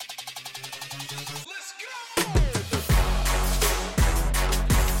Hey,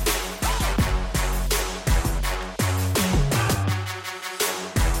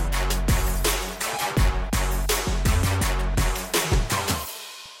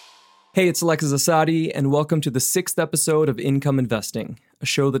 it's Alexis Asadi, and welcome to the 6th episode of Income Investing, a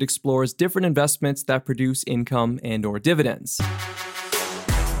show that explores different investments that produce income and/or dividends.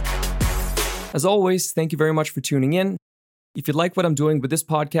 As always, thank you very much for tuning in. If you like what I'm doing with this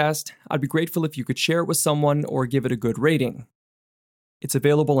podcast, I'd be grateful if you could share it with someone or give it a good rating. It's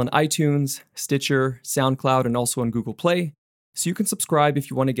available on iTunes, Stitcher, SoundCloud, and also on Google Play, so you can subscribe if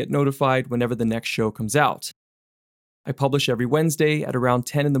you want to get notified whenever the next show comes out. I publish every Wednesday at around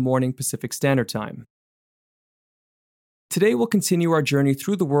 10 in the morning Pacific Standard Time. Today we'll continue our journey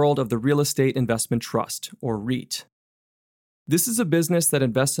through the world of the Real Estate Investment Trust, or REIT. This is a business that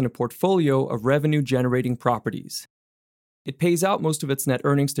invests in a portfolio of revenue-generating properties. It pays out most of its net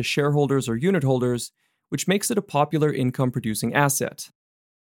earnings to shareholders or unit holders, which makes it a popular income-producing asset.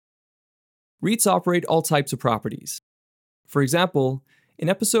 REITs operate all types of properties. For example, in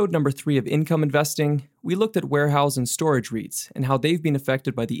episode number 3 of Income Investing, we looked at warehouse and storage REITs and how they've been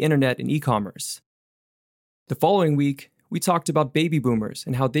affected by the internet and e-commerce. The following week, we talked about baby boomers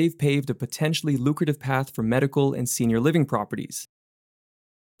and how they've paved a potentially lucrative path for medical and senior living properties.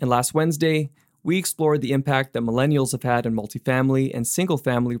 And last Wednesday, we explored the impact that millennials have had on multifamily and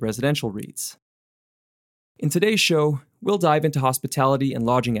single-family residential REITs. In today's show, we'll dive into hospitality and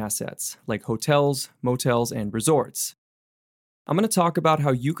lodging assets like hotels, motels, and resorts. I'm going to talk about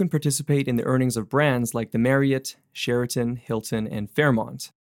how you can participate in the earnings of brands like the Marriott, Sheraton, Hilton, and Fairmont.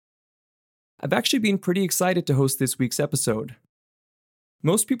 I've actually been pretty excited to host this week's episode.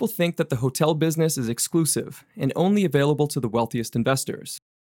 Most people think that the hotel business is exclusive and only available to the wealthiest investors.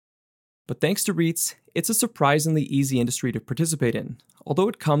 But thanks to REITs, it's a surprisingly easy industry to participate in, although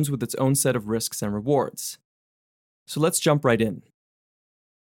it comes with its own set of risks and rewards. So let's jump right in.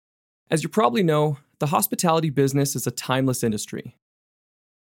 As you probably know, the hospitality business is a timeless industry.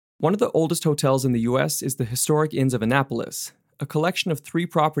 One of the oldest hotels in the US is the historic Inns of Annapolis, a collection of 3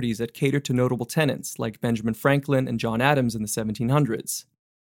 properties that cater to notable tenants like Benjamin Franklin and John Adams in the 1700s.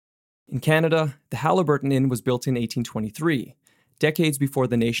 In Canada, the Halliburton Inn was built in 1823, decades before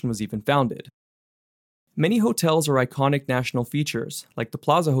the nation was even founded. Many hotels are iconic national features, like the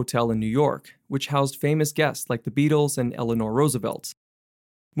Plaza Hotel in New York, which housed famous guests like the Beatles and Eleanor Roosevelt.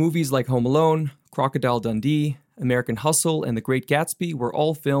 Movies like Home Alone, Crocodile Dundee, American Hustle, and The Great Gatsby were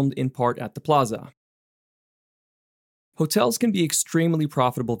all filmed in part at the Plaza. Hotels can be extremely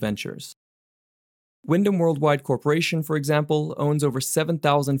profitable ventures. Wyndham Worldwide Corporation, for example, owns over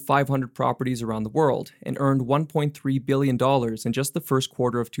 7,500 properties around the world and earned $1.3 billion in just the first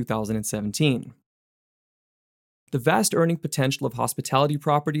quarter of 2017. The vast earning potential of hospitality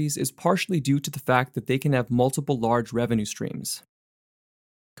properties is partially due to the fact that they can have multiple large revenue streams.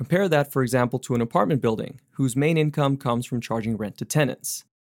 Compare that, for example, to an apartment building, whose main income comes from charging rent to tenants.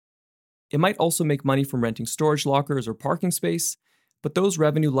 It might also make money from renting storage lockers or parking space, but those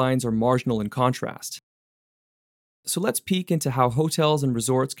revenue lines are marginal in contrast. So let's peek into how hotels and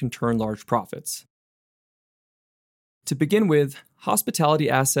resorts can turn large profits. To begin with, hospitality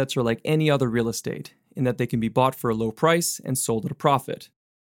assets are like any other real estate, in that they can be bought for a low price and sold at a profit.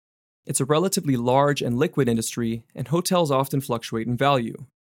 It's a relatively large and liquid industry, and hotels often fluctuate in value.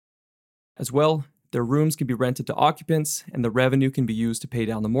 As well, their rooms can be rented to occupants, and the revenue can be used to pay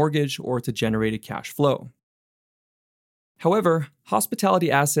down the mortgage or to generate a cash flow. However, hospitality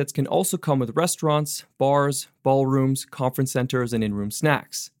assets can also come with restaurants, bars, ballrooms, conference centers, and in-room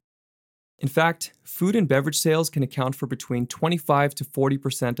snacks. In fact, food and beverage sales can account for between 25 to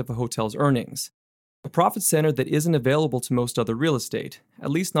 40% of a hotel's earnings, a profit center that isn't available to most other real estate,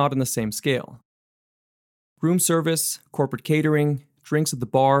 at least not on the same scale. Room service, corporate catering, drinks at the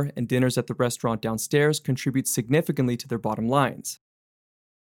bar, and dinners at the restaurant downstairs contribute significantly to their bottom lines.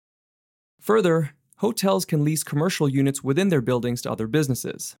 Further, hotels can lease commercial units within their buildings to other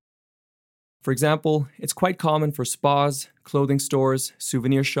businesses. For example, it's quite common for spas, clothing stores,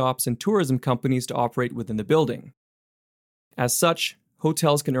 souvenir shops, and tourism companies to operate within the building. As such,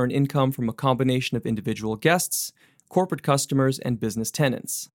 hotels can earn income from a combination of individual guests, corporate customers, and business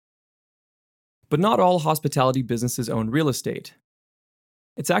tenants. But not all hospitality businesses own real estate.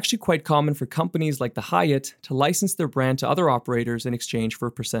 It's actually quite common for companies like the Hyatt to license their brand to other operators in exchange for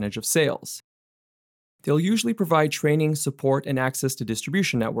a percentage of sales. They'll usually provide training, support, and access to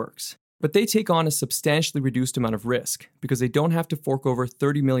distribution networks, but they take on a substantially reduced amount of risk because they don't have to fork over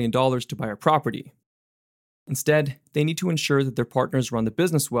 $30 million to buy a property. Instead, they need to ensure that their partners run the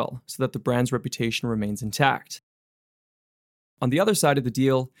business well so that the brand's reputation remains intact. On the other side of the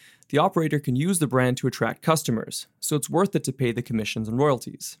deal, the operator can use the brand to attract customers, so it's worth it to pay the commissions and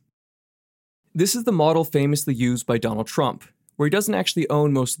royalties. This is the model famously used by Donald Trump, where he doesn't actually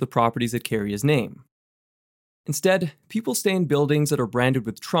own most of the properties that carry his name. Instead, people stay in buildings that are branded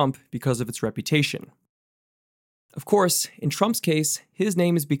with Trump because of its reputation. Of course, in Trump's case, his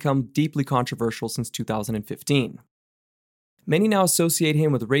name has become deeply controversial since 2015. Many now associate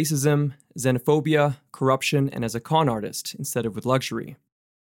him with racism, xenophobia, corruption, and as a con artist instead of with luxury.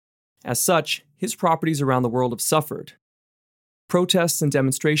 As such, his properties around the world have suffered. Protests and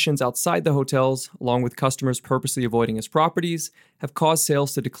demonstrations outside the hotels, along with customers purposely avoiding his properties, have caused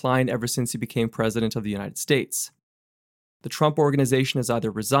sales to decline ever since he became president of the United States. The Trump Organization has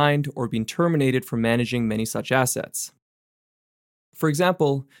either resigned or been terminated from managing many such assets. For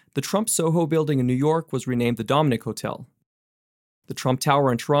example, the Trump Soho building in New York was renamed the Dominic Hotel. The Trump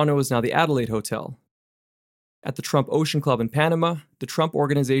Tower in Toronto is now the Adelaide Hotel. At the Trump Ocean Club in Panama, the Trump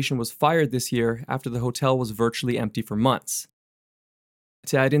Organization was fired this year after the hotel was virtually empty for months.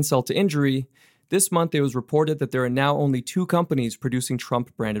 To add insult to injury, this month it was reported that there are now only 2 companies producing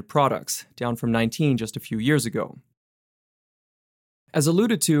Trump-branded products, down from 19 just a few years ago. As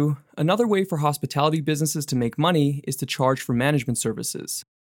alluded to, another way for hospitality businesses to make money is to charge for management services.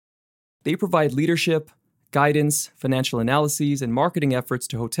 They provide leadership, guidance, financial analyses, and marketing efforts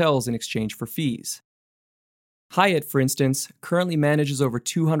to hotels in exchange for fees. Hyatt, for instance, currently manages over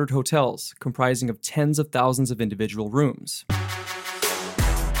 200 hotels, comprising of tens of thousands of individual rooms.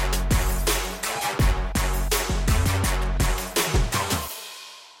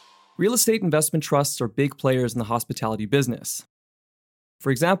 Real estate investment trusts are big players in the hospitality business.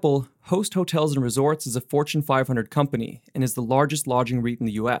 For example, Host Hotels and Resorts is a Fortune 500 company and is the largest lodging REIT in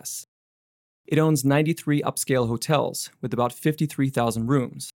the US. It owns 93 upscale hotels with about 53,000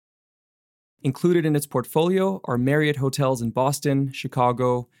 rooms. Included in its portfolio are Marriott hotels in Boston,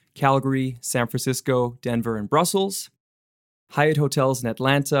 Chicago, Calgary, San Francisco, Denver, and Brussels, Hyatt hotels in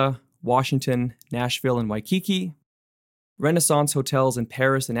Atlanta, Washington, Nashville, and Waikiki, Renaissance hotels in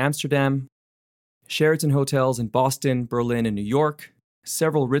Paris and Amsterdam, Sheraton hotels in Boston, Berlin, and New York,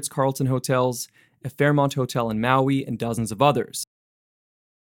 several Ritz-Carlton hotels, a Fairmont hotel in Maui, and dozens of others.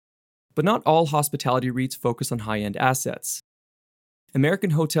 But not all hospitality REITs focus on high-end assets.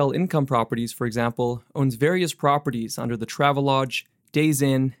 American Hotel Income Properties, for example, owns various properties under the Travelodge, Days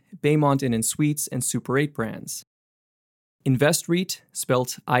Inn, Baymont Inn & Suites, and Super 8 brands. Invest REIT,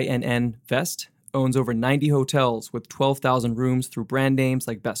 spelt INN Vest, owns over 90 hotels with 12,000 rooms through brand names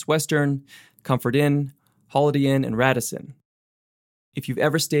like Best Western, Comfort Inn, Holiday Inn, and Radisson. If you've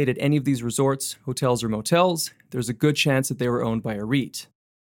ever stayed at any of these resorts, hotels, or motels, there's a good chance that they were owned by a REIT.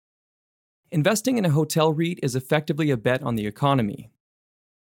 Investing in a hotel REIT is effectively a bet on the economy.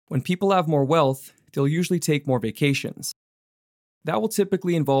 When people have more wealth, they'll usually take more vacations. That will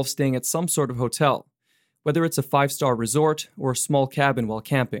typically involve staying at some sort of hotel, whether it's a 5-star resort or a small cabin while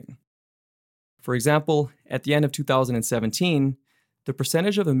camping. For example, at the end of 2017, the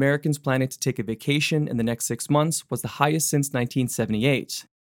percentage of Americans planning to take a vacation in the next 6 months was the highest since 1978.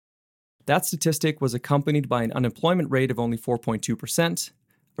 That statistic was accompanied by an unemployment rate of only 4.2%,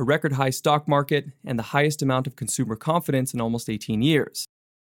 a record high stock market, and the highest amount of consumer confidence in almost 18 years.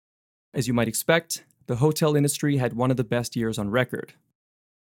 As you might expect, the hotel industry had one of the best years on record.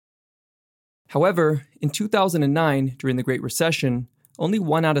 However, in 2009, during the Great Recession, only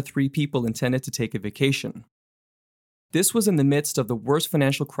 1 out of 3 people intended to take a vacation. This was in the midst of the worst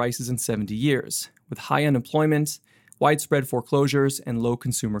financial crisis in 70 years, with high unemployment, widespread foreclosures, and low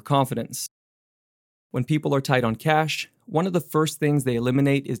consumer confidence. When people are tight on cash, one of the first things they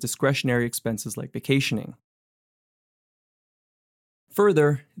eliminate is discretionary expenses like vacationing.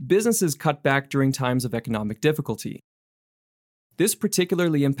 Further, businesses cut back during times of economic difficulty. This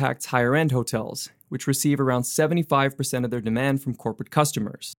particularly impacts higher-end hotels, which receive around 75% of their demand from corporate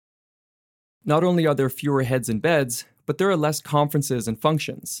customers. Not only are there fewer heads and beds, but there are less conferences and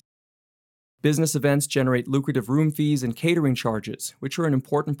functions. Business events generate lucrative room fees and catering charges, which are an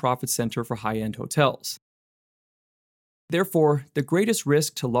important profit center for high-end hotels. Therefore, the greatest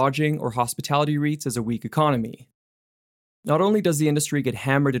risk to lodging or hospitality REITs is a weak economy. Not only does the industry get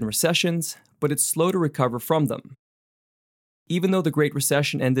hammered in recessions, but it's slow to recover from them. Even though the Great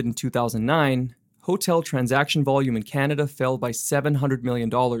Recession ended in 2009, hotel transaction volume in Canada fell by $700 million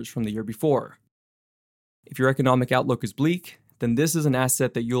from the year before. If your economic outlook is bleak, then this is an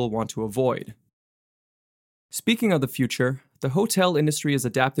asset that you'll want to avoid. Speaking of the future, the hotel industry has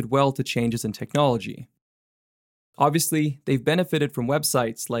adapted well to changes in technology. Obviously, they've benefited from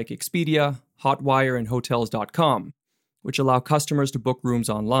websites like Expedia, Hotwire, and Hotels.com, which allow customers to book rooms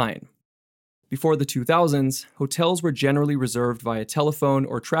online. Before the 2000s, hotels were generally reserved via telephone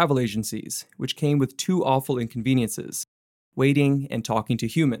or travel agencies, which came with two awful inconveniences: waiting and talking to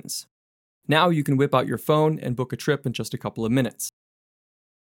humans. Now you can whip out your phone and book a trip in just a couple of minutes.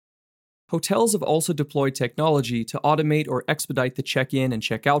 Hotels have also deployed technology to automate or expedite the check-in and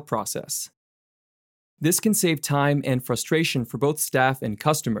check-out process. This can save time and frustration for both staff and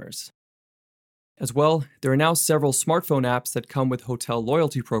customers. As well, there are now several smartphone apps that come with hotel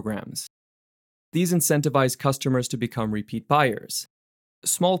loyalty programs. These incentivize customers to become repeat buyers.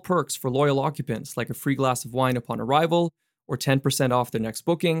 Small perks for loyal occupants, like a free glass of wine upon arrival or 10% off their next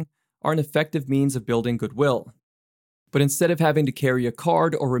booking, are an effective means of building goodwill. But instead of having to carry a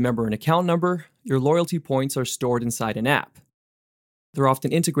card or remember an account number, your loyalty points are stored inside an app. They're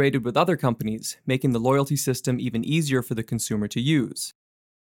often integrated with other companies, making the loyalty system even easier for the consumer to use.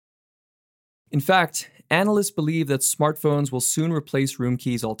 In fact, analysts believe that smartphones will soon replace room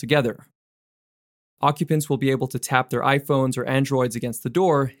keys altogether. Occupants will be able to tap their iPhones or Androids against the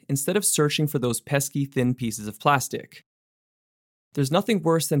door instead of searching for those pesky thin pieces of plastic. There's nothing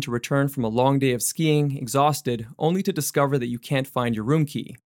worse than to return from a long day of skiing, exhausted, only to discover that you can't find your room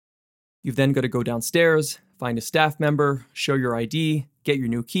key. You've then got to go downstairs, find a staff member, show your ID, get your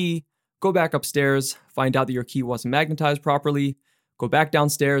new key, go back upstairs, find out that your key wasn't magnetized properly, go back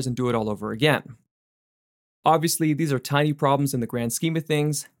downstairs and do it all over again. Obviously, these are tiny problems in the grand scheme of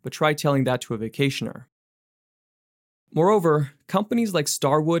things, but try telling that to a vacationer. Moreover, companies like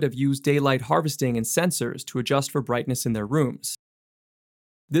Starwood have used daylight harvesting and sensors to adjust for brightness in their rooms.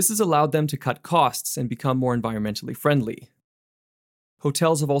 This has allowed them to cut costs and become more environmentally friendly.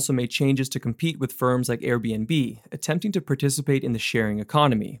 Hotels have also made changes to compete with firms like Airbnb, attempting to participate in the sharing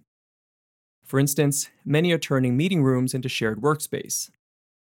economy. For instance, many are turning meeting rooms into shared workspace.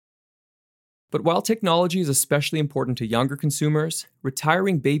 But while technology is especially important to younger consumers,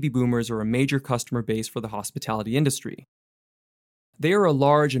 retiring baby boomers are a major customer base for the hospitality industry. They are a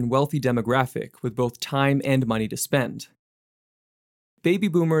large and wealthy demographic with both time and money to spend. Baby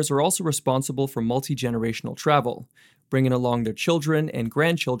boomers are also responsible for multi-generational travel, bringing along their children and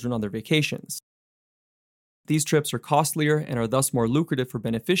grandchildren on their vacations. These trips are costlier and are thus more lucrative for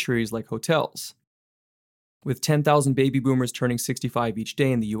beneficiaries like hotels. With 10,000 baby boomers turning 65 each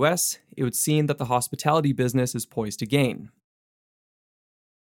day in the US, it would seem that the hospitality business is poised to gain.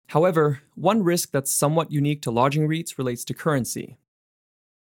 However, one risk that's somewhat unique to lodging REITs relates to currency.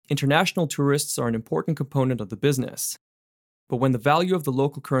 International tourists are an important component of the business, but when the value of the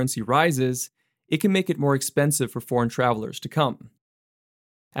local currency rises, it can make it more expensive for foreign travelers to come.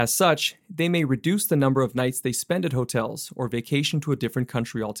 As such, they may reduce the number of nights they spend at hotels or vacation to a different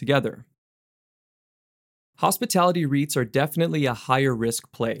country altogether. Hospitality REITs are definitely a higher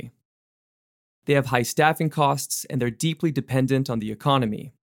risk play. They have high staffing costs and they're deeply dependent on the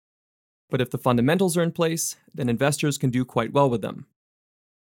economy. But if the fundamentals are in place, then investors can do quite well with them.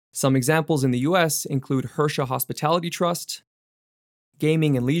 Some examples in the US include Hersha Hospitality Trust,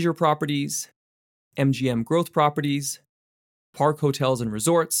 Gaming and Leisure Properties, MGM Growth Properties, Park Hotels and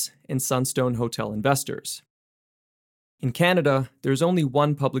Resorts, and Sunstone Hotel Investors. In Canada, there's only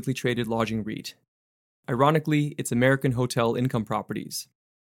one publicly traded lodging REIT. Ironically, it's American Hotel Income Properties.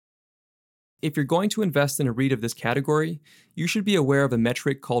 If you're going to invest in a REIT of this category, you should be aware of a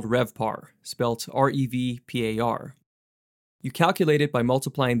metric called RevPAR, spelt REVPAR. You calculate it by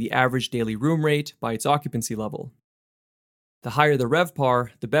multiplying the average daily room rate by its occupancy level. The higher the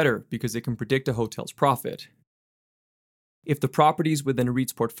RevPAR, the better, because it can predict a hotel's profit. If the properties within a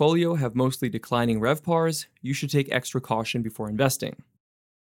REIT's portfolio have mostly declining RevPARs, you should take extra caution before investing.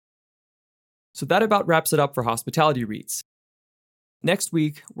 So that about wraps it up for hospitality REITs. Next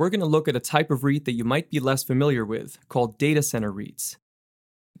week, we're going to look at a type of REIT that you might be less familiar with, called data center REITs.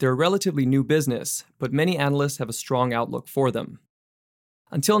 They're a relatively new business, but many analysts have a strong outlook for them.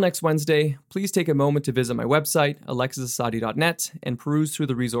 Until next Wednesday, please take a moment to visit my website, alexisasadi.net, and peruse through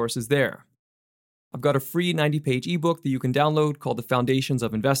the resources there. I've got a free 90-page ebook that you can download called The Foundations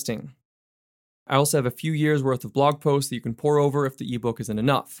of Investing. I also have a few years' worth of blog posts that you can pore over if the ebook isn't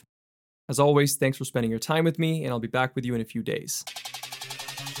enough. As always, thanks for spending your time with me, and I'll be back with you in a few days.